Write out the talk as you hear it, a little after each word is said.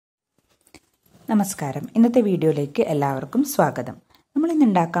നമസ്കാരം. ഇന്നത്തെ വീഡിയോയിലേക്ക് എല്ലാവർക്കും സ്വാഗതം. നമ്മൾ ഇന്ന്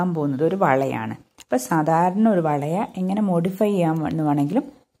ഉണ്ടാക്കാൻ പോകുന്നത് ഒരു വളയാണ്. അപ്പോൾ സാധാരണ ഒരു വളയെ എങ്ങനെ മോഡിഫൈ ചെയ്യാമെന്ന് വേണമെങ്കിലും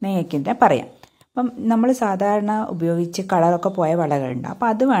നിങ്ങൾക്ക് പറയാം. അപ്പം നമ്മൾ സാധാരണ ഉപയോഗിച്ച് കളറൊക്കെ പോയ വളകളുണ്ട്. അപ്പോൾ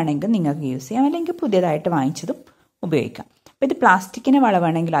അത് വേണമെങ്കിൽ നിങ്ങൾക്ക് യൂസ് ചെയ്യാം, അല്ലെങ്കിൽ പുതിയതായിട്ട് വാങ്ങിച്ചതും ഉപയോഗിക്കാം. അപ്പോൾ ഇത് പ്ലാസ്റ്റിക്കിൻ്റെ വള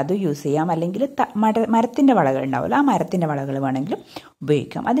വേണമെങ്കിൽ അത് യൂസ് ചെയ്യാം, അല്ലെങ്കിൽ മരത്തിൻ്റെ വളകൾ ഉണ്ടാവില്ല, ആ മരത്തിൻ്റെ വളകൾ വേണമെങ്കിലും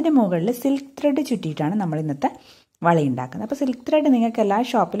ഉപയോഗിക്കാം. അതിൻ്റെ മുകളിൽ സിൽക്ക് ത്രെഡ് ചുറ്റിയിട്ടാണ് നമ്മൾ ഇന്നത്തെ വള ഉണ്ടാക്കുന്നത്. അപ്പോൾ സിൽക്ക് ത്രെഡ് നിങ്ങൾക്ക് എല്ലാ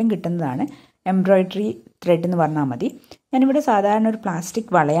ഷോപ്പിലും കിട്ടുന്നതാണ്. എംബ്രോയിഡറി ത്രെഡ് എന്ന് പറഞ്ഞാൽ മതി. ഞാനിവിടെ സാധാരണ ഒരു പ്ലാസ്റ്റിക്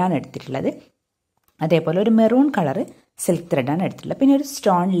വളയാണ് എടുത്തിട്ടുള്ളത്. അതേപോലെ ഒരു മെറൂൺ കളറ് സിൽക്ക് ത്രെഡാണ് എടുത്തിട്ടുള്ളത്. പിന്നെ ഒരു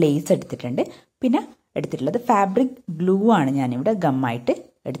സ്റ്റോൺ ലേസ് എടുത്തിട്ടുണ്ട്. പിന്നെ എടുത്തിട്ടുള്ളത് ഫാബ്രിക് ഗ്ലൂ ആണ് ഞാനിവിടെ ഗമ്മായിട്ട്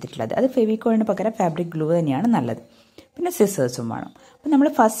എടുത്തിട്ടുള്ളത്. അത് ഫെവിക്കോളിന് പകരം ഫാബ്രിക് ഗ്ലൂ തന്നെയാണ് നല്ലത്. പിന്നെ സിസേഴ്സും വേണം. അപ്പോൾ നമ്മൾ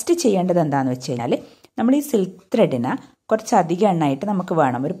ഫസ്റ്റ് ചെയ്യേണ്ടത് എന്താണെന്ന് വെച്ച് കഴിഞ്ഞാൽ, നമ്മൾ ഈ സിൽക്ക് ത്രെഡിന് കുറച്ചധികം എണ്ണമായിട്ട് നമുക്ക്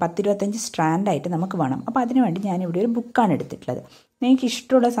വേണം. ഒരു 10-25 സ്ട്രാൻഡായിട്ട് നമുക്ക് വേണം. അപ്പോൾ അതിനുവേണ്ടി ഞാനിവിടെ ഒരു ബുക്കാണ് എടുത്തിട്ടുള്ളത്. നിങ്ങൾക്ക്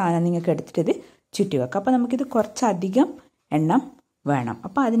ഇഷ്ടമുള്ള സാധനം നിങ്ങൾക്ക് എടുത്തിട്ട് ഇത് ചുറ്റി വെക്കാം. അപ്പോൾ നമുക്കിത് കുറച്ചധികം എണ്ണം വേണം.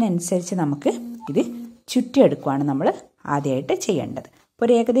 അപ്പോൾ അതിനനുസരിച്ച് നമുക്ക് ഇത് ചുറ്റിയെടുക്കുകയാണ് നമ്മൾ ആദ്യമായിട്ട് ചെയ്യേണ്ടത്. അപ്പോൾ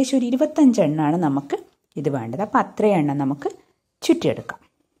ഒരു ഏകദേശം ഒരു 25 എണ്ണമാണ് നമുക്ക് ഇത് വേണ്ടത്. അപ്പോൾ അത്രയും എണ്ണം നമുക്ക് ചുറ്റിയെടുക്കാം.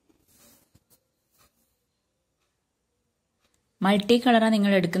 മൾട്ടി കളറാണ്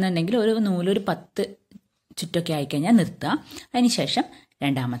നിങ്ങൾ എടുക്കുന്നുണ്ടെങ്കിൽ ഒരു നൂലൊരു 10 ചുറ്റൊക്കെ ആയിക്കഴിഞ്ഞാൽ നിർത്തുക. അതിനുശേഷം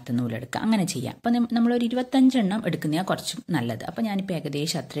രണ്ടാമത്തെ നൂലെടുക്കുക. അങ്ങനെ ചെയ്യാം. അപ്പം നമ്മളൊരു 25 എണ്ണം എടുക്കുന്നതാണ് കുറച്ചും നല്ലത്. അപ്പോൾ ഞാനിപ്പോൾ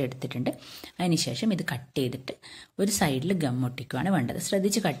ഏകദേശം അത്ര എടുത്തിട്ടുണ്ട്. അതിനുശേഷം ഇത് കട്ട് ചെയ്തിട്ട് ഒരു സൈഡിൽ ഗം ഒട്ടിക്കുകയാണ് വേണ്ടത്.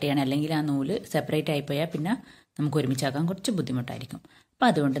 ശ്രദ്ധിച്ച് കട്ട് ചെയ്യണം, അല്ലെങ്കിൽ ആ നൂല് സെപ്പറേറ്റ് ആയിപ്പോയാൽ പിന്നെ നമുക്ക് ഒരുമിച്ചാക്കാൻ കുറച്ച് ബുദ്ധിമുട്ടായിരിക്കും. അപ്പോൾ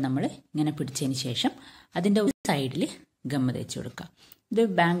അതുകൊണ്ട് നമ്മൾ ഇങ്ങനെ പിടിച്ചതിന് ശേഷം അതിൻ്റെ ഒരു സൈഡിൽ ഗമ്മ് തേച്ച് കൊടുക്കുക. ഇത്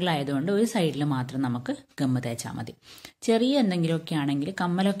ബാംഗിൾ ആയതുകൊണ്ട് ഒരു സൈഡിൽ മാത്രം നമുക്ക് ഗമ്മ് തേച്ചാൽ മതി. ചെറിയ എന്തെങ്കിലുമൊക്കെ ആണെങ്കിൽ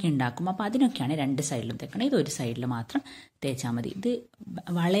കമ്മലൊക്കെ ഉണ്ടാക്കും, അപ്പോൾ അതിനൊക്കെയാണ് രണ്ട് സൈഡിലും തേക്കണം. ഇത് ഒരു സൈഡിൽ മാത്രം തേച്ചാൽ മതി. ഇത്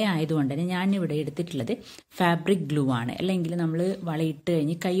വളയായതുകൊണ്ട് തന്നെ ഞാനിവിടെ എടുത്തിട്ടുള്ളത് ഫാബ്രിക് ഗ്ലൂ ആണ്. അല്ലെങ്കിൽ നമ്മൾ വളയിട്ട്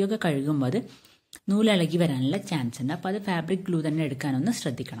കഴിഞ്ഞ് കൈയൊക്കെ കഴുകുമ്പോൾ അത് നൂലിളകി വരാനുള്ള ചാൻസ് ഉണ്ട്. അപ്പോൾ അത് ഫാബ്രിക് ഗ്ലൂ തന്നെ എടുക്കാനൊന്ന്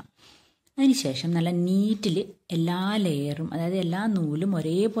ശ്രദ്ധിക്കണം. അതിനുശേഷം നല്ല നീറ്റിൽ എല്ലാ ലെയറും, അതായത് എല്ലാ നൂലും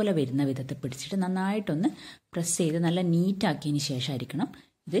ഒരേപോലെ വരുന്ന വിധത്തിൽ പിടിച്ചിട്ട് നന്നായിട്ടൊന്ന് പ്രസ് ചെയ്ത് നല്ല നീറ്റാക്കിയതിന് ശേഷമായിരിക്കണം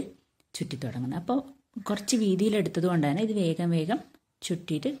ഇത് ചുറ്റി തുടങ്ങുന്നത്. അപ്പോൾ കുറച്ച് വീതിയിലെടുത്തത് കൊണ്ട് തന്നെ ഇത് വേഗം വേഗം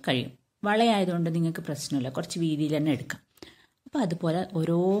ചുറ്റിയിട്ട് കഴിയും. വളയായതുകൊണ്ട് നിങ്ങൾക്ക് പ്രശ്നമില്ല, കുറച്ച് വീതിയിൽ തന്നെ എടുക്കാം. അപ്പോൾ അതുപോലെ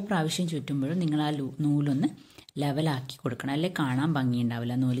ഓരോ പ്രാവശ്യം ചുറ്റുമ്പോഴും നിങ്ങൾ ആ നൂലൊന്ന് ലെവലാക്കി കൊടുക്കണം, അല്ലെങ്കിൽ കാണാൻ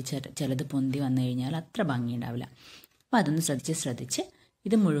ഭംഗിയുണ്ടാവില്ല. നൂല് ചിലത് പൊന്തി വന്നു കഴിഞ്ഞാൽ അത്ര ഭംഗിയുണ്ടാവില്ല. അപ്പോൾ അതൊന്ന് ശ്രദ്ധിച്ച്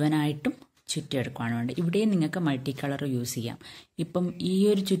ഇത് മുഴുവനായിട്ടും ചുറ്റിയെടുക്കുകയാണ് വേണ്ടത്. ഇവിടെയും നിങ്ങൾക്ക് മൾട്ടി കളർ യൂസ് ചെയ്യാം. ഇപ്പം ഈ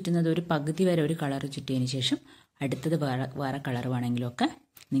ഒരു ചുറ്റുന്നത് ഒരു പകുതി വരെ ഒരു കളർ ചുറ്റിയതിന് ശേഷം അടുത്തത് വേറെ കളർ വേണമെങ്കിലുമൊക്കെ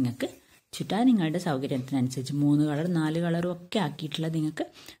നിങ്ങൾക്ക് ചുറ്റാൻ നിങ്ങളുടെ സൗകര്യത്തിനനുസരിച്ച് 3 കളർ 4 കളറും ഒക്കെ ആക്കിയിട്ടുള്ളത് നിങ്ങൾക്ക്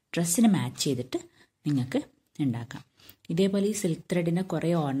ഡ്രസ്സിന് മാച്ച് ചെയ്തിട്ട് നിങ്ങൾക്ക് ഉണ്ടാക്കാം. ഇതേപോലെ ഈ സിൽക്ക് ത്രെഡിൻ്റെ കുറേ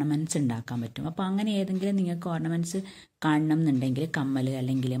ഓർണമെൻറ്റ്സ് ഉണ്ടാക്കാൻ പറ്റും. അപ്പോൾ അങ്ങനെ ഏതെങ്കിലും നിങ്ങൾക്ക് ഓർണമെൻറ്റ്സ് കാണണം എന്നുണ്ടെങ്കിൽ കമ്മൽ,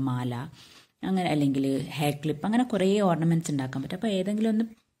 അല്ലെങ്കിൽ മാല, അങ്ങനെ അല്ലെങ്കിൽ ഹെയർ ക്ലിപ്പ്, അങ്ങനെ കുറേ ഓർണമെൻറ്റ്സ് ഉണ്ടാക്കാൻ പറ്റും. അപ്പോൾ ഏതെങ്കിലും ഒന്ന്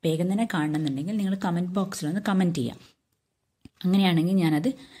വേഗം തന്നെ കാണണമെന്നുണ്ടെങ്കിൽ നിങ്ങൾ കമൻറ്റ് ബോക്സിലൊന്ന് കമൻറ്റ് ചെയ്യാം. അങ്ങനെയാണെങ്കിൽ ഞാനത്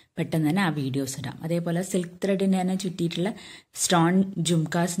പെട്ടെന്ന് തന്നെ ആ വീഡിയോസ് ഇടാം. അതേപോലെ സിൽക്ക് ത്രെഡിൻ്റെ തന്നെ ചുറ്റിയിട്ടുള്ള സ്റ്റോൺ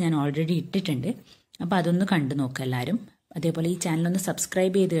ജുംകാസ് ഞാൻ ഓൾറെഡി ഇട്ടിട്ടുണ്ട്. അപ്പോൾ അതൊന്ന് കണ്ടു നോക്കുക എല്ലാവരും. അതേപോലെ ഈ ചാനലൊന്ന്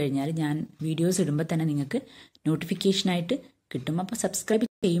സബ്സ്ക്രൈബ് ചെയ്ത് കഴിഞ്ഞാൽ ഞാൻ വീഡിയോസ് ഇടുമ്പോൾ തന്നെ നിങ്ങൾക്ക് നോട്ടിഫിക്കേഷനായിട്ട് കിട്ടും. അപ്പോൾ സബ്സ്ക്രൈബ്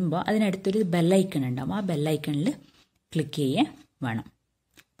ചെയ്യുമ്പോൾ അതിനടുത്തൊരു ബെല്ലൈക്കൺ ഉണ്ടാവും. ആ ബെല്ലൈക്കണിൽ ക്ലിക്ക് ചെയ്യേ വേണം.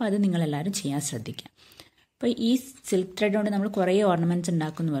 അപ്പോൾ അത് നിങ്ങളെല്ലാവരും ചെയ്യാൻ ശ്രദ്ധിക്കുക. അപ്പോൾ ഈ സിൽക്ക് ത്രെഡ് കൊണ്ട് നമ്മൾ കുറേ ഓർണമെൻറ്റ്സ്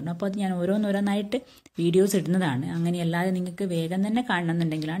ഉണ്ടാക്കുമെന്ന് പറഞ്ഞു. അപ്പോൾ അത് ഞാൻ ഓരോന്നോരോന്നായിട്ട് വീഡിയോസ് ഇടുന്നതാണ്. അങ്ങനെയല്ലാതെ നിങ്ങൾക്ക് വേഗം തന്നെ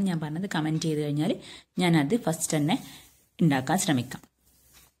കാണണമെന്നുണ്ടെങ്കിലാണ് ഞാൻ പറഞ്ഞത്. കമൻറ്റ് ചെയ്ത് കഴിഞ്ഞാൽ ഞാനത് ഫസ്റ്റ് തന്നെ ഉണ്ടാക്കാൻ ശ്രമിക്കാം.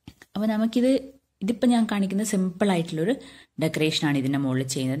 അപ്പോൾ ഇതിപ്പോൾ ഞാൻ കാണിക്കുന്നത് സിമ്പിളായിട്ടുള്ളൊരു ഡെക്കറേഷനാണ് ഇതിൻ്റെ മുകളിൽ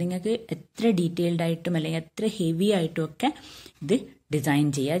ചെയ്യുന്നത്. നിങ്ങൾക്ക് എത്ര ഡീറ്റെയിൽഡ് ആയിട്ടും അല്ലെങ്കിൽ എത്ര ഹെവി ആയിട്ടും ഒക്കെ ഇത് ഡിസൈൻ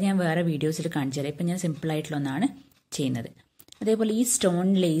ചെയ്യുക. ഞാൻ വേറെ വീഡിയോസിൽ കാണിച്ചു തരാം. ഇപ്പം ഞാൻ സിമ്പിളായിട്ടുള്ള ഒന്നാണ് ചെയ്യുന്നത്. അതേപോലെ ഈ സ്റ്റോൺ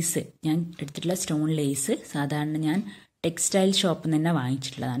ലേസ്, ഞാൻ എടുത്തിട്ടുള്ള സ്റ്റോൺ ലേസ് സാധാരണ ഞാൻ ടെക്സ്റ്റൈൽ ഷോപ്പിൽ നിന്ന് തന്നെ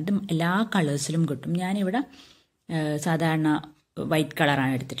വാങ്ങിച്ചിട്ടുള്ളതാണ്. ഇത് എല്ലാ കളേഴ്സിലും കിട്ടും. ഞാനിവിടെ സാധാരണ വൈറ്റ്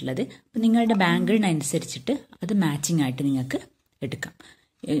കളറാണ് എടുത്തിട്ടുള്ളത്. അപ്പം നിങ്ങളുടെ ബാംഗിളിനനുസരിച്ചിട്ട് അത് മാച്ചിങ് ആയിട്ട് നിങ്ങൾക്ക് എടുക്കാം.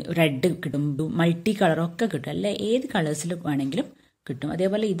 റെഡ് കിട്ടും, മൾട്ടി കളറൊക്കെ കിട്ടും, അല്ല ഏത് കളേഴ്സിൽ വേണമെങ്കിലും കിട്ടും.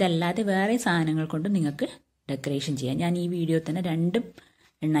 അതേപോലെ ഇതല്ലാതെ വേറെ സാധനങ്ങൾ കൊണ്ടും നിങ്ങൾക്ക് ഡെക്കറേഷൻ ചെയ്യാം. ഞാൻ ഈ വീഡിയോ തന്നെ 2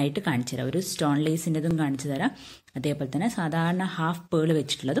 എണ്ണമായിട്ട് കാണിച്ചു തരാം. ഒരു സ്റ്റോൺ ലേസിൻ്റെതും കാണിച്ചു തരാം, അതേപോലെ തന്നെ സാധാരണ ഹാഫ് പേൾ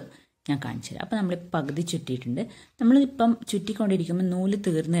വെച്ചിട്ടുള്ളതും ഞാൻ കാണിച്ചു തരാം. അപ്പോൾ നമ്മളിപ്പോൾ പകുതി ചുറ്റിയിട്ടുണ്ട്. നമ്മളിപ്പം ചുറ്റിക്കൊണ്ടിരിക്കുമ്പോൾ നൂല്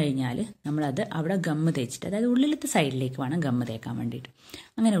തീർന്നു കഴിഞ്ഞാൽ നമ്മളത് അവിടെ ഗമ്മ് തേച്ചിട്ട്, അതായത് ഉള്ളിലത്തെ സൈഡിലേക്ക് വേണം ഗമ്മ് തേക്കാൻ വേണ്ടിയിട്ട്.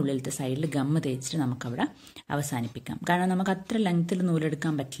 അങ്ങനെ ഉള്ളിലത്തെ സൈഡിൽ ഗമ്മ് തേച്ചിട്ട് നമുക്കവിടെ അവസാനിപ്പിക്കാം. കാരണം നമുക്ക് അത്ര ലെങ്ത്തിൽ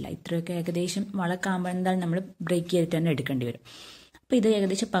നൂലെടുക്കാൻ പറ്റില്ല. ഇത്രയൊക്കെ ഏകദേശം വളക്കാകുമ്പോൾ എന്തായാലും നമ്മൾ ബ്രേക്ക് ചെയ്തിട്ട് തന്നെ എടുക്കേണ്ടി വരും. അപ്പോൾ ഇത്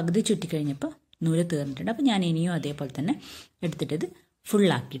ഏകദേശം പകുതി ചുറ്റിക്കഴിഞ്ഞപ്പോൾ നൂല് തീർന്നിട്ടുണ്ട്. അപ്പോൾ ഞാൻ ഇനിയും അതേപോലെ തന്നെ എടുത്തിട്ട് ഇത്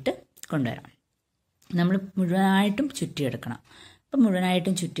ഫുള്ളാക്കിയിട്ട് കൊണ്ടുവരാം. നമ്മൾ മുഴുവനായിട്ടും ചുറ്റിയെടുക്കണം. അപ്പം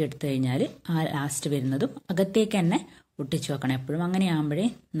മുഴുവനായിട്ടും ചുറ്റിയെടുത്തു കഴിഞ്ഞാൽ ആ ലാസ്റ്റ് വരുന്നതും അകത്തേക്ക് തന്നെ ഒട്ടിച്ചു വെക്കണം എപ്പോഴും. അങ്ങനെ ആകുമ്പോഴേ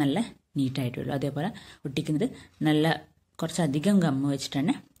നല്ല നീറ്റായിട്ട് വരുള്ളൂ. അതേപോലെ ഒട്ടിക്കുന്നത് നല്ല കുറച്ചധികം ഗമ്മ് വെച്ചിട്ട്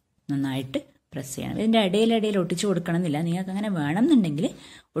തന്നെ നന്നായിട്ട് പ്രസ് ചെയ്യണം. ഇതിൻ്റെ ഇടയിൽ ഒട്ടിച്ചു കൊടുക്കണമെന്നില്ല, നിങ്ങൾക്ക് അങ്ങനെ വേണമെന്നുണ്ടെങ്കിൽ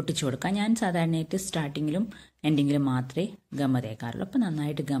ഒട്ടിച്ചു കൊടുക്കാം. ഞാൻ സാധാരണയായിട്ട് സ്റ്റാർട്ടിങ്ങിലും എൻഡിങ്ങിലും മാത്രമേ ഗമ്മ തേക്കാറുള്ളൂ. അപ്പോൾ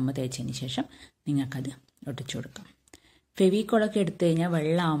നന്നായിട്ട് ഗമ്മ തേച്ചതിന് ശേഷം നിങ്ങൾക്കത് ഒട്ടിച്ചു കൊടുക്കാം. ഫെവിക്കോളൊക്കെ എടുത്തു കഴിഞ്ഞാൽ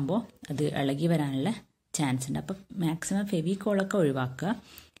വെള്ളമാകുമ്പോൾ അത് ഇളകി വരാനുള്ള ചാൻസ് ഉണ്ട്. അപ്പോൾ മാക്സിമം ഫെവിക്കോളൊക്കെ ഒഴിവാക്കുക.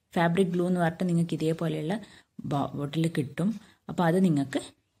 ഫാബ്രിക് ഗ്ലൂ എന്ന് പറഞ്ഞിട്ട് നിങ്ങൾക്ക് ഇതേപോലെയുള്ള ബോട്ടിൽ കിട്ടും. അപ്പോൾ അത് നിങ്ങൾക്ക്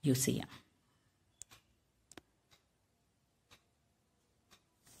യൂസ് ചെയ്യാം.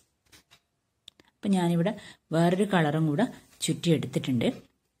 അപ്പം ഞാനിവിടെ വേറൊരു കളറും കൂടെ ചുറ്റി എടുത്തിട്ടുണ്ട്.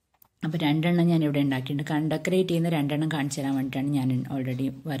 അപ്പോൾ 2 എണ്ണം ഞാനിവിടെ ഉണ്ടാക്കിയിട്ടുണ്ട്. ഡെക്കറേറ്റ് ചെയ്യുന്ന 2 എണ്ണം കാണിച്ചു തരാൻ വേണ്ടിയിട്ടാണ് ഞാൻ ഓൾറെഡി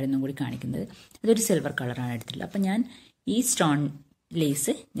വേറൊന്നും കൂടി കാണിക്കുന്നത്. ഇതൊരു സിൽവർ കളറാണ് എടുത്തിട്ടുള്ളത്. അപ്പം ഞാൻ ഈ സ്റ്റോൺ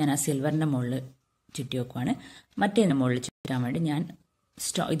ലേസ് ഞാൻ ആ സിൽവറിൻ്റെ മുകളിൽ ചുറ്റി വെക്കുവാണ്. മറ്റേതിൻ്റെ മുകളിൽ ചുറ്റാൻ വേണ്ടി ഞാൻ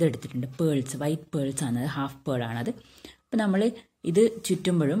ഇതെടുത്തിട്ടുണ്ട്. പേൾസ്, വൈറ്റ് പേൾസ് ആണ്, ഹാഫ് പേളാണത്. അപ്പം നമ്മൾ ഇത്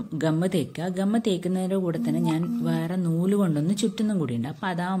ചുറ്റുമ്പോഴും ഗമ്മ തേക്കുക. ഗമ്മ തേക്കുന്നതിൻ്റെ കൂടെ തന്നെ ഞാൻ വേറെ നൂല് കൊണ്ടൊന്ന് ചുറ്റുന്നും കൂടിയുണ്ട്. അപ്പോൾ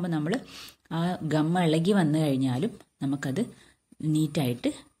അതാകുമ്പോൾ നമ്മൾ ആ ഗമ്മ ഇളകി വന്നു കഴിഞ്ഞാലും നമുക്കത് നീറ്റായിട്ട്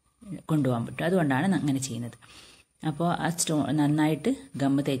കൊണ്ടുപോകാൻ പറ്റും. അതുകൊണ്ടാണ് അങ്ങനെ ചെയ്യുന്നത്. അപ്പോൾ ആ നന്നായിട്ട്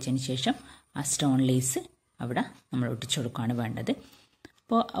ഗമ്മ തേച്ചതിന് ശേഷം ആ സ്റ്റോൺ ലേസ് അവിടെ നമ്മൾ ഒട്ടിച്ചു കൊടുക്കുകയാണ് വേണ്ടത്.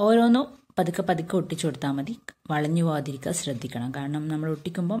 അപ്പോൾ ഓരോന്നും പതുക്കെ ഒട്ടിച്ചു കൊടുത്താൽ മതി. വളഞ്ഞു പോകാതിരിക്കാൻ ശ്രദ്ധിക്കണം. കാരണം നമ്മൾ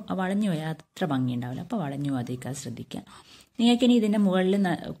ഒട്ടിക്കുമ്പം വളഞ്ഞു പോയാൽ അത്ര ഭംഗി ഉണ്ടാവില്ല. അപ്പോൾ വളഞ്ഞു പോകാതിരിക്കാൻ ശ്രദ്ധിക്കുക. നിങ്ങൾക്കിനി ഇതിൻ്റെ മുകളിൽ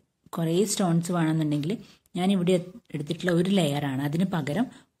കുറേ സ്റ്റോൺസ് വേണമെന്നുണ്ടെങ്കിൽ ഞാനിവിടെ എടുത്തിട്ടുള്ള ഒരു ലെയറാണ്. അതിന് പകരം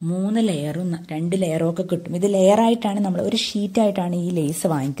 3 ലെയറും 2 ലെയറും ഒക്കെ കിട്ടും. ഇത് ലെയറായിട്ടാണ് നമ്മൾ ഒരു ഷീറ്റായിട്ടാണ് ഈ ലേസ്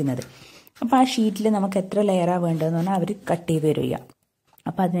വാങ്ങിക്കുന്നത്. അപ്പോൾ ആ ഷീറ്റിൽ നമുക്ക് എത്ര ലെയറാണ് വേണ്ടതെന്ന് പറഞ്ഞാൽ അവർ കട്ട് ചെയ്ത് തരിക.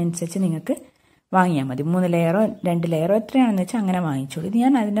 അപ്പോൾ അതിനനുസരിച്ച് നിങ്ങൾക്ക് വാങ്ങിയാൽ മതി. 3 ലെയറോ 2 ലെയറോ എത്രയാണെന്ന് വെച്ചാൽ അങ്ങനെ വാങ്ങിച്ചോളൂ. ഇത്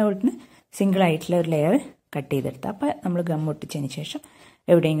ഞാൻ അതിൻ്റെ കൂടെ സിംഗിൾ ആയിട്ടുള്ള ഒരു ലെയർ കട്ട് ചെയ്തെടുത്ത് അപ്പോൾ നമ്മൾ ഗം ഒട്ടിച്ചതിന് ശേഷം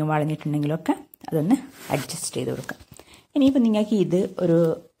എവിടെയെങ്കിലും വളഞ്ഞിട്ടുണ്ടെങ്കിലൊക്കെ അതൊന്ന് അഡ്ജസ്റ്റ് ചെയ്ത് കൊടുക്കാം. ഇനിയിപ്പോൾ നിങ്ങൾക്ക് ഇത് ഒരു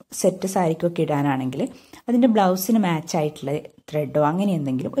സെറ്റ് സാരിക്കൊക്കെ ഇടാനാണെങ്കിൽ അതിൻ്റെ ബ്ലൗസിന് മാച്ച് ആയിട്ടുള്ള ത്രെഡോ അങ്ങനെ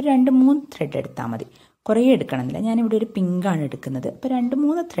എന്തെങ്കിലും ഒരു 2-3 ത്രെഡ് എടുത്താൽ മതി. കുറേ എടുക്കണമെന്നില്ല. ഞാനിവിടെ ഒരു പിങ്കാണ് എടുക്കുന്നത്. അപ്പോൾ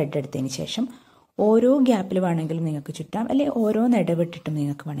 2-3 ത്രെഡ് എടുത്തതിന് ശേഷം ഓരോ ഗ്യാപ്പിൽ വേണമെങ്കിലും നിങ്ങൾക്ക് ചുറ്റാം, അല്ലെങ്കിൽ ഓരോന്ന് ഇടവിട്ടിട്ടും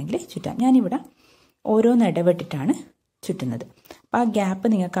നിങ്ങൾക്ക് വേണമെങ്കിൽ ചുറ്റാം. ഞാനിവിടെ ഓരോന്ന് ഇടവിട്ടിട്ടാണ് ചുറ്റുന്നത്. അപ്പോൾ ആ ഗ്യാപ്പ്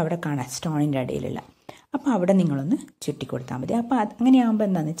നിങ്ങൾക്ക് അവിടെ കാണാം സ്റ്റോണിൻ്റെ ഇടയിലുള്ള. അപ്പോൾ അവിടെ നിങ്ങളൊന്ന് ചുറ്റി കൊടുത്താൽ മതി. അപ്പോൾ അങ്ങനെയാകുമ്പോൾ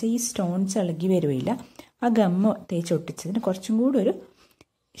എന്താണെന്ന് വെച്ചാൽ ഈ സ്റ്റോൺസ് ഇളകി വരുകയില്ല. ആ ഗമ്മ് തേച്ച് ഒട്ടിച്ചതിന് കുറച്ചും കൂടി ഒരു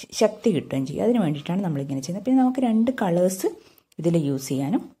ശക്തി കിട്ടുകയും ചെയ്യും. അതിന് വേണ്ടിയിട്ടാണ് നമ്മളിങ്ങനെ ചെയ്യുന്നത്. പിന്നെ നമുക്ക് 2 കളേഴ്സ് ഇതിൽ യൂസ്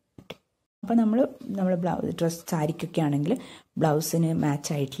ചെയ്യാനും പറ്റും. അപ്പോൾ നമ്മൾ ഡ്രസ് സാരിക്കൊക്കെ ആണെങ്കിൽ ബ്ലൗസിന്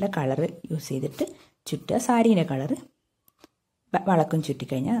മാച്ചായിട്ടുള്ള കളറ് യൂസ് ചെയ്തിട്ട് ചുറ്റുക. സാരീൻ്റെ കളറ് വളക്കും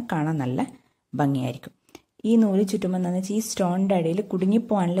ചുറ്റിക്കഴിഞ്ഞാൽ കാണാൻ നല്ല ഭംഗിയായിരിക്കും. ഈ നൂല് ചുറ്റുമ്പോൾ എന്താണെന്ന് വെച്ചാൽ ഈ സ്റ്റോണിൻ്റെ ഇടയിൽ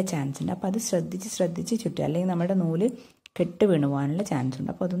കുടുങ്ങിപ്പോകാനുള്ള ചാൻസ് ഉണ്ട്. അപ്പോൾ അത് ശ്രദ്ധിച്ച് ചുറ്റുക, അല്ലെങ്കിൽ നമ്മുടെ നൂല് കെട്ട് വീണ് പോകാനുള്ള ചാൻസ്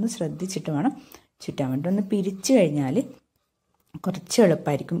ഉണ്ട്. അപ്പോൾ അതൊന്ന് ശ്രദ്ധിച്ചിട്ട് വേണം ചുറ്റാൻ വേണ്ടി. ഒന്ന് പിരിച്ചു കഴിഞ്ഞാൽ കുറച്ച്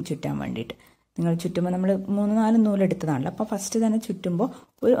എളുപ്പമായിരിക്കും ചുറ്റാൻ വേണ്ടിയിട്ട്. നിങ്ങൾ ചുറ്റുമ്പോൾ നമ്മൾ 3-4 നൂലെടുത്തതാണല്ലോ. അപ്പോൾ ഫസ്റ്റ് തന്നെ ചുറ്റുമ്പോൾ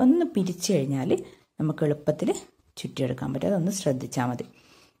ഒന്ന് പിരിച്ചു കഴിഞ്ഞാൽ നമുക്ക് എളുപ്പത്തിൽ ചുറ്റിയെടുക്കാൻ പറ്റും. അതൊന്ന് ശ്രദ്ധിച്ചാൽ മതി.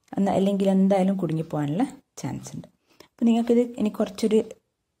 അല്ലെങ്കിൽ എന്തായാലും കുടുങ്ങിപ്പോകാനുള്ള ചാൻസ് ഉണ്ട്. അപ്പോൾ നിങ്ങൾക്കിത് ഇനി കുറച്ചൊരു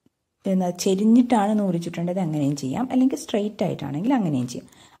ചെരിഞ്ഞിട്ടാണ് നൂല് ചുറ്റേണ്ടത്, അങ്ങനെയും ചെയ്യാം. അല്ലെങ്കിൽ സ്ട്രെയിറ്റ് ആയിട്ടാണെങ്കിൽ അങ്ങനെയും ചെയ്യാം.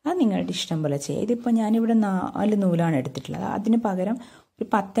 അത് നിങ്ങളുടെ ഇഷ്ടം പോലെ ചെയ്യാം. ഇതിപ്പോൾ ഞാനിവിടെ 4 നൂലാണ് എടുത്തിട്ടുള്ളത്. അതിന് പകരം ഒരു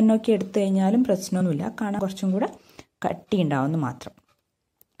 10 ഒക്കെ എടുത്തു കഴിഞ്ഞാലും പ്രശ്നമൊന്നുമില്ല. കാണാൻ കുറച്ചും കൂടെ കട്ടി ഉണ്ടാവുമെന്ന് മാത്രം.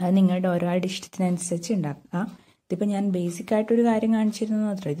 അത് നിങ്ങളുടെ ഓരോരുടെ ഇഷ്ടത്തിനനുസരിച്ച് ഉണ്ടാക്കുക. ഇതിപ്പോൾ ഞാൻ ബേസിക്കായിട്ടൊരു കാര്യം കാണിച്ചിരുന്നത്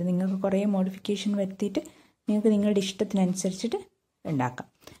മാത്രമേ. ഇത് നിങ്ങൾക്ക് കുറേ മോഡിഫിക്കേഷൻ വരുത്തിയിട്ട് നിങ്ങൾക്ക് നിങ്ങളുടെ ഇഷ്ടത്തിനനുസരിച്ചിട്ട് ഉണ്ടാക്കാം.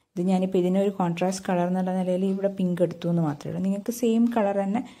 ഇത് ഞാനിപ്പോൾ ഇതിനൊരു കോൺട്രാസ്റ്റ് കളർ എന്നുള്ള നിലയിൽ ഇവിടെ പിങ്ക് എടുത്തു എന്ന് മാത്രമേ ഉള്ളൂ. നിങ്ങൾക്ക് സെയിം കളർ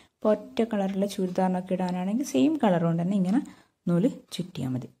തന്നെ ഇപ്പോൾ ഒറ്റ കളറുള്ള ചുരിദാറിനൊക്കെ ഇടാനാണെങ്കിൽ സെയിം കളർ കൊണ്ട് തന്നെ ഇങ്ങനെ നൂല് ചുറ്റിയാൽ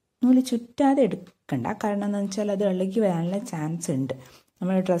മതി. നൂല് ചുറ്റാതെ എടുക്കണ്ട. കാരണം എന്താണെന്ന് വെച്ചാൽ അത് ഇളകി വരാനുള്ള ചാൻസ് ഉണ്ട്.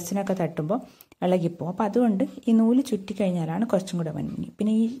 നമ്മൾ ഡ്രസ്സിനൊക്കെ തട്ടുമ്പോൾ ഇളകിപ്പോവും. അപ്പോൾ അതുകൊണ്ട് ഈ നൂല് ചുറ്റിക്കഴിഞ്ഞാലാണ് കുറച്ചും കൂടെ ഭംഗി.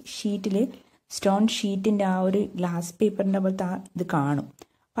 പിന്നെ ഈ ഷീറ്റിൽ സ്റ്റോൺ ഷീറ്റിൻ്റെ ആ ഒരു ഗ്ലാസ് പേപ്പറിൻ്റെ പോലത്തെ ഇത് കാണും.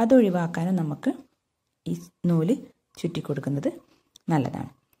 അപ്പോൾ അത് ഒഴിവാക്കാനും നമുക്ക് ഈ നൂല് ചുറ്റി കൊടുക്കുന്നത്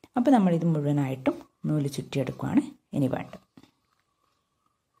നല്ലതാണ്. അപ്പോൾ നമ്മളിത് മുഴുവനായിട്ടും നൂല് ചുറ്റിയെടുക്കുകയാണ് ഇനി വേണ്ടത്.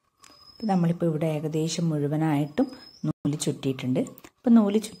 നമ്മളിപ്പോൾ ഇവിടെ ഏകദേശം മുഴുവനായിട്ടും നൂല് ചുറ്റിയിട്ടുണ്ട്. അപ്പോൾ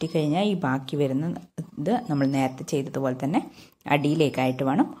നൂല് ചുറ്റിക്കഴിഞ്ഞാൽ ഈ ബാക്കി വരുന്ന ഇത് നമ്മൾ നേരത്തെ ചെയ്തതുപോലെ തന്നെ അടിയിലേക്കായിട്ട്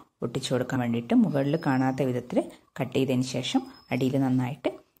വേണം ഒട്ടിച്ചു കൊടുക്കാൻ വേണ്ടിയിട്ട്. മുകളിൽ കാണാത്ത വിധത്തിൽ കട്ട് ചെയ്തതിന് ശേഷം അടിയിൽ നന്നായിട്ട്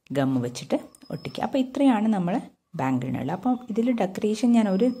ഗമ്മ് വെച്ചിട്ട് ഒട്ടിക്കുക. അപ്പോൾ ഇത്രയാണ് നമ്മൾ ബാംഗിളിനുള്ളത്. അപ്പം ഇതിൽ ഡെക്കറേഷൻ ഞാൻ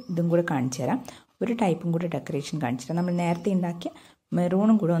ഒരു ഇതും കൂടെ കാണിച്ചു തരാം. ഒരു ടൈപ്പും കൂടെ ഡെക്കറേഷൻ കാണിച്ചു തരാം. നമ്മൾ നേരത്തെ ഉണ്ടാക്കിയ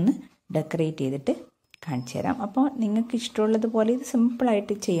മെറൂണും കൂടെ ഒന്ന് ഡെക്കറേറ്റ് ചെയ്തിട്ട് കാണിച്ചു തരാം. അപ്പോൾ നിങ്ങൾക്ക് ഇഷ്ടമുള്ളതുപോലെ ഇത്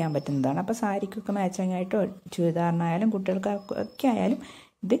സിമ്പിളായിട്ട് ചെയ്യാൻ പറ്റുന്നതാണ്. അപ്പോൾ സാരിക്കൊക്കെ മാച്ചിങ് ആയിട്ടോ ചുരിദാറിനായാലും കുട്ടികൾക്കൊക്കെ ആയാലും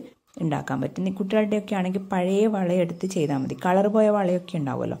ഇത് ഉണ്ടാക്കാൻ പറ്റും. കുട്ടികളുടെയൊക്കെ ആണെങ്കിൽ പഴയ വളയെടുത്ത് ചെയ്താൽ മതി. കളർ പോയ വളയൊക്കെ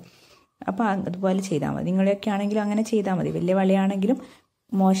ഉണ്ടാവുമല്ലോ, അപ്പോൾ അതുപോലെ ചെയ്താൽ മതി. നിങ്ങളെയൊക്കെ ആണെങ്കിലും അങ്ങനെ ചെയ്താൽ മതി. വലിയ വളയാണെങ്കിലും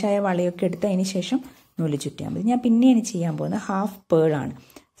മോശമായ വളയൊക്കെ എടുത്ത് അതിന് ശേഷം നൂല് ചുറ്റിയാൽ മതി. ഞാൻ പിന്നെയാണ് ചെയ്യാൻ പോകുന്നത് ഹാഫ് പേളാണ്.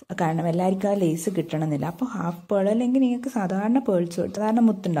 കാരണം എല്ലാവർക്കും ആ ലേസ് കിട്ടണമെന്നില്ല. അപ്പോൾ ഹാഫ് പേൾ അല്ലെങ്കിൽ നിങ്ങൾക്ക് സാധാരണ പേൾസ് സാധാരണ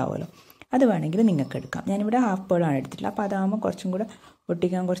മുത്തുണ്ടാവുമല്ലോ, അത് വേണമെങ്കിൽ നിങ്ങൾക്ക് എടുക്കാം. ഞാനിവിടെ ഹാഫ് പേളാണ് എടുത്തിട്ടുള്ളത്. അപ്പോൾ അതാകുമ്പോൾ കുറച്ചും കൂടെ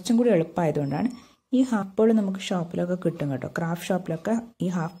ഒട്ടിക്കാൻ കുറച്ചും കൂടി എളുപ്പമായതുകൊണ്ടാണ്. ഈ ഹാഫ് പേൾ നമുക്ക് ഷോപ്പിലൊക്കെ കിട്ടും കേട്ടോ. ക്രാഫ്റ്റ് ഷോപ്പിലൊക്കെ ഈ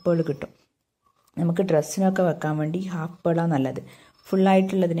ഹാഫ് പേൾ കിട്ടും. നമുക്ക് ഡ്രസ്സിനൊക്കെ വെക്കാൻ വേണ്ടി ഈ ഹാഫ് പേളാണ് നല്ലത്.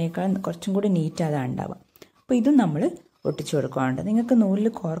 ഫുള്ളായിട്ടുള്ളതിനേക്കാൾ കുറച്ചും കൂടി നീറ്റ് അതാണ് ഉണ്ടാവുക. അപ്പോൾ ഇതും നമ്മൾ ഒട്ടിച്ചു കൊടുക്കാറുണ്ട്. നിങ്ങൾക്ക് നൂലിൽ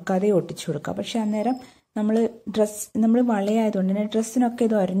കോർക്കാതെ ഒട്ടിച്ചു കൊടുക്കാം. പക്ഷേ അന്നേരം നമ്മൾ വളയായതുകൊണ്ട് തന്നെ ഡ്രസ്സിനൊക്കെ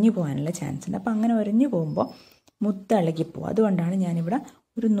ഇത് ഒരഞ്ഞു പോകാനുള്ള ചാൻസ് ഉണ്ട്. അപ്പോൾ അങ്ങനെ ഒരഞ്ഞു പോകുമ്പോൾ മുത്ത് ഇളകിപ്പോവും. അതുകൊണ്ടാണ് ഞാനിവിടെ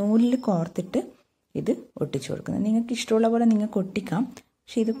ഒരു നൂലിൽ കോർത്തിട്ട് ഇത് ഒട്ടിച്ചു കൊടുക്കുന്നത്. നിങ്ങൾക്ക് ഇഷ്ടമുള്ള പോലെ നിങ്ങൾക്ക് ഒട്ടിക്കാം.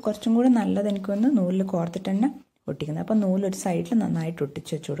 പക്ഷേ ഇത് കുറച്ചും കൂടി നല്ലത് എനിക്കൊന്ന് നൂലിൽ കോർത്തിട്ട് തന്നെ ഒട്ടിക്കുന്നത്. അപ്പോൾ നൂലൊരു സൈഡിൽ നന്നായിട്ട്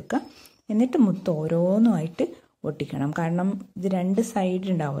ഒട്ടിച്ചു വെച്ച് കൊടുക്കുക. എന്നിട്ട് മുത്ത് ഓരോന്നുമായിട്ട് ഒട്ടിക്കണം. കാരണം ഇത് 2 സൈഡ്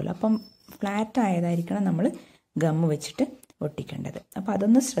ഉണ്ടാവുമല്ലോ, അപ്പം ഫ്ലാറ്റ് ആയതായിരിക്കണം നമ്മൾ ഗമ്മ് വെച്ചിട്ട് ഒട്ടിക്കേണ്ടത്. അപ്പോൾ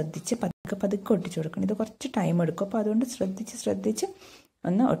അതൊന്ന് ശ്രദ്ധിച്ച് പതുക്കെ ഒട്ടിച്ചു കൊടുക്കണം. ഇത് കുറച്ച് ടൈം എടുക്കും. അപ്പോൾ അതുകൊണ്ട് ശ്രദ്ധിച്ച്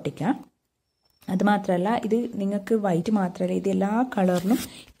ഒന്ന് ഒട്ടിക്കാം. അതുമാത്രമല്ല, ഇത് നിങ്ങൾക്ക് വൈറ്റ് മാത്രമല്ല, ഇത് എല്ലാ കളറിലും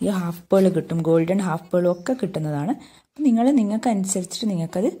ഈ ഹാഫ് പേൾ കിട്ടും. ഗോൾഡൻ ഹാഫ് പേളും ഒക്കെ കിട്ടുന്നതാണ്. അപ്പം നിങ്ങൾക്ക് അനുസരിച്ചിട്ട്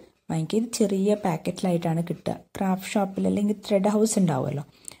നിങ്ങൾക്കത് വാങ്ങിക്കുക. ഇത് ചെറിയ പാക്കറ്റിലായിട്ടാണ് കിട്ടുക. ക്രാഫ്റ്റ് ഷോപ്പിൽ അല്ലെങ്കിൽ ത്രെഡ് ഹൗസ് ഉണ്ടാവുമല്ലോ,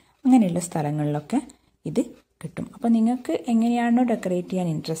 അങ്ങനെയുള്ള സ്ഥലങ്ങളിലൊക്കെ ഇത് കിട്ടും. അപ്പോൾ നിങ്ങൾക്ക് എങ്ങനെയാണോ ഡെക്കറേറ്റ് ചെയ്യാൻ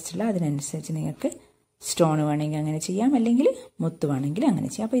ഇൻട്രസ്റ്റ് ഉള്ളത് അതിനനുസരിച്ച് നിങ്ങൾക്ക് സ്റ്റോൺ വേണമെങ്കിൽ അങ്ങനെ ചെയ്യാം, അല്ലെങ്കിൽ മുത്ത് വേണമെങ്കിൽ അങ്ങനെ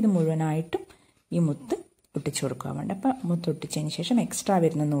ചെയ്യാം. അപ്പോൾ ഇത് മുഴുവനായിട്ടും ഈ മുത്ത് ഒട്ടിച്ചു കൊടുക്കാൻ വേണ്ട. അപ്പോൾ മുത്ത് ഒട്ടിച്ചതിന് ശേഷം എക്സ്ട്രാ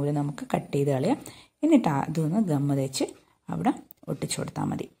വരുന്ന നൂല് നമുക്ക് കട്ട് ചെയ്ത് കളയാം. എന്നിട്ട് അതൊന്ന് ഗമ്മ തേച്ച് അവിടെ ഒട്ടിച്ചു കൊടുത്താൽ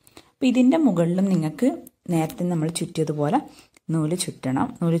മതി. അപ്പോൾ ഇതിൻ്റെ മുകളിലും നിങ്ങൾക്ക് നേരത്തെ നമ്മൾ ചുറ്റിയതുപോലെ നൂല്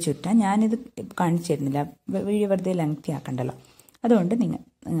ചുറ്റാൻ ഞാനിത് കാണിച്ചു തരുന്നില്ല, വീഡിയോ വെറുതെ ലെങ്തി ആക്കണ്ടല്ലോ. അതുകൊണ്ട്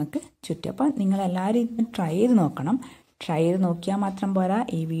നിങ്ങൾക്ക് ചുറ്റും. അപ്പോൾ നിങ്ങളെല്ലാവരും ഇത് ട്രൈ ചെയ്ത് നോക്കണം. ട്രൈ ചെയ്ത് നോക്കിയാൽ മാത്രം പോരാ,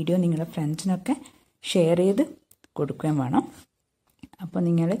 ഈ വീഡിയോ നിങ്ങളുടെ ഫ്രണ്ട്സിനൊക്കെ ഷെയർ ചെയ്ത് കൊടുക്കുകയും വേണം. അപ്പോൾ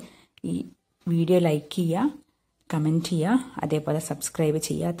നിങ്ങൾ ഈ വീഡിയോ ലൈക്ക് ചെയ്യുക, കമൻറ്റ് ചെയ്യുക, അതേപോലെ സബ്സ്ക്രൈബ്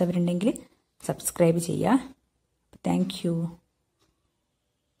ചെയ്യാത്തവരുണ്ടെങ്കിൽ സബ്സ്ക്രൈബ് ചെയ്യുക. Thank you.